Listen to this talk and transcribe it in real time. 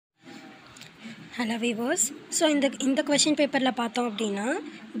Hello viewers. So in the question paper la பார்த்தோம் அப்படினா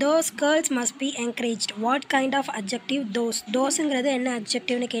those girls must be encouraged. What kind of adjective those? Thoseங்கிறது என்ன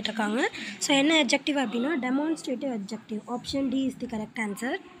adjective னு கேட்டிருக்காங்க. So என்ன adjective அப்படினா demonstrative adjective. Option D is the correct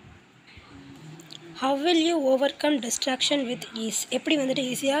answer. How will you overcome distraction with ease? எப்படி வந்துட்டு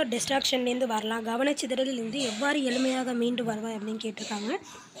ஈஸியா distractionல இருந்து வரலாம், கவனச்சிதறலில் இருந்து எவ்வாறு எளிமையாக மீண்டு வருவாய் அப்படினு கேட்டிருக்காங்க.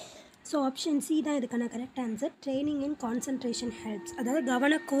 ஸோ ஆப்ஷன் சி தான் இதுக்கான கரெக்ட் ஆன்சர். ட்ரைனிங் இன் கான்சன்ட்ரேஷன் ஹெல்ப்ஸ், அதாவது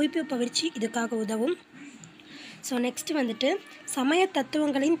கவன குவிப்பு பயிற்சி இதுக்காக உதவும். ஸோ நெக்ஸ்ட் வந்துட்டு சமய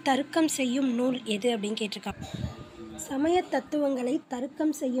தத்துவங்களின் தர்க்கம் செய்யும் நூல் எது அப்படின்னு கேட்டிருக்காங்க. சமய தத்துவங்களை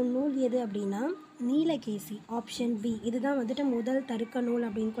தர்க்கம் செய்யும் நூல் எது அப்படின்னா நீலகேசி. ஆப்ஷன் பி இதுதான் வந்துட்டு முதல் தர்க்க நூல்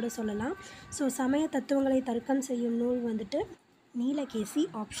அப்படின்னு கூட சொல்லலாம். ஸோ சமய தத்துவங்களை தர்க்கம் செய்யும் நூல் வந்துட்டு Neelakesi.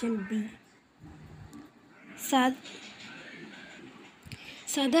 Option B.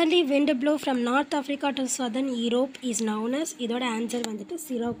 Southerly wind blow from North Africa to Southern Europe is known as, இதோட ஆன்சர் வந்துட்டு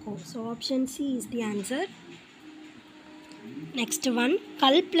சிரோக்கோ. So option C is the answer. Next one,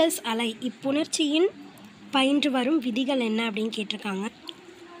 கல் ப்ளஸ் அலை இப்புணர்ச்சியின் பயின்று வரும் விதிகள் என்ன அப்படின்னு கேட்டிருக்காங்க.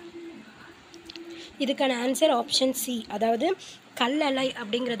 இதுக்கான ஆன்சர் ஆப்ஷன் சி. அதாவது கல் அலை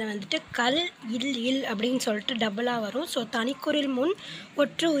அப்படிங்கிறத வந்துட்டு கல் இல் அப்படின்னு சொல்லிட்டு டபுளாக வரும். ஸோ தனிக்குறில் முன்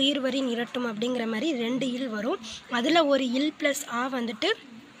ஒற்று உயிர் வரி நிரட்டும் அப்படிங்கிற மாதிரி 2 இல் வரும். அதில் ஒரு இல் ப்ளஸ் ஆ வந்துட்டு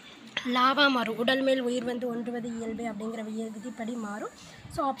லாவா மாறும். உடல் மேல் உயிர் வந்து ஒன்றுவது இயல்பு அப்படிங்கிற விதிப்படி மாறும்.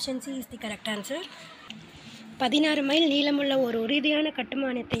 So option C is the correct answer. 16 mile நீளமுள்ள ஒரு உறுதியான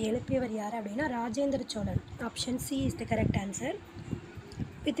கட்டுமானத்தை எழுப்பியவர் யார் அப்படின்னா Rajendra Cholan. Option C is the correct answer.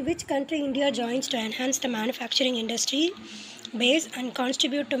 With which country India joins to enhance the manufacturing industry base and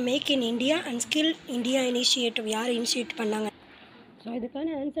contribute to Make in India and Skill India initiative யார் initiate பண்ணாங்க? So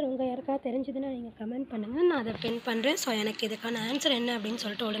இதுக்கான answer உங்கள் யாருக்காவது தெரிஞ்சதுன்னா நீங்கள் கமெண்ட் பண்ணுங்கள், நான் அதை பின் பண்ணுறேன். ஸோ எனக்கு இதுக்கான ஆன்சர் என்ன அப்படின்னு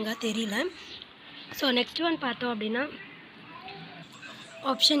சொல்லிட்டு ஒழுங்காக தெரியல. ஸோ நெக்ஸ்ட் ஒன் பார்த்தோம் அப்படின்னா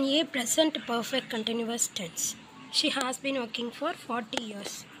option A present perfect continuous tense. She has been working for 40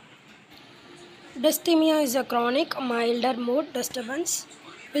 years. Dysthymia is a chronic milder mood disturbance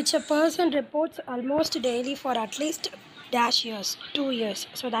which a person reports almost daily for at least -years, 2 years.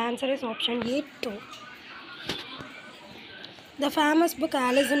 So the answer is option A, 2. The famous book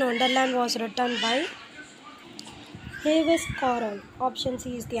Alice in Wonderland was written by Lewis Carroll. Option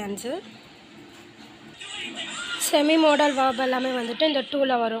C is the answer. Semi-modal verb எல்லாமே வந்துட்டு இந்த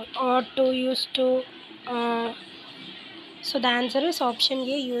 2ல வரும். ought to, used to. So the answer is option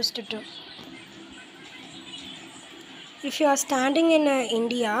A, used to. If you are standing in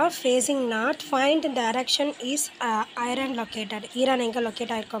India facing north, find the direction is Iran located. Iran எங்கே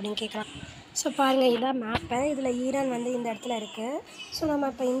locate ஆகிருக்கும் அப்படின்னு கேட்குறாங்க. So பாருங்கள், இதான் மேப்பு. இதில் ஈரான் வந்து இந்த இடத்துல இருக்குது. ஸோ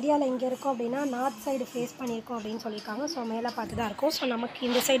நம்ம இப்போ இந்தியாவில் எங்கே இருக்கோம் அப்படின்னா நார்த் சைடு ஃபேஸ் பண்ணியிருக்கோம் அப்படின்னு சொல்லியிருக்காங்க. ஸோ மேலே பார்த்து தான் இருக்கும். ஸோ நமக்கு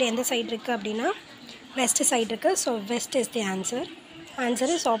இந்த சைடு எந்த சைடு இருக்குது அப்படின்னா வெஸ்ட் சைடு இருக்குது. So west is the answer.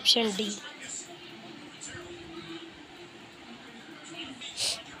 Answer is option D.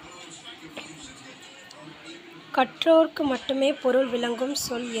 கற்றோர்க்கு மட்டுமே பொருள் விளங்கும்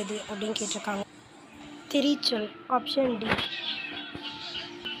சொல் எது அப்படின்னு கேட்டிருக்காங்க. திரிச்சொல். Option D.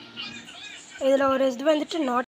 இதில் ஒரு இது வந்துட்டு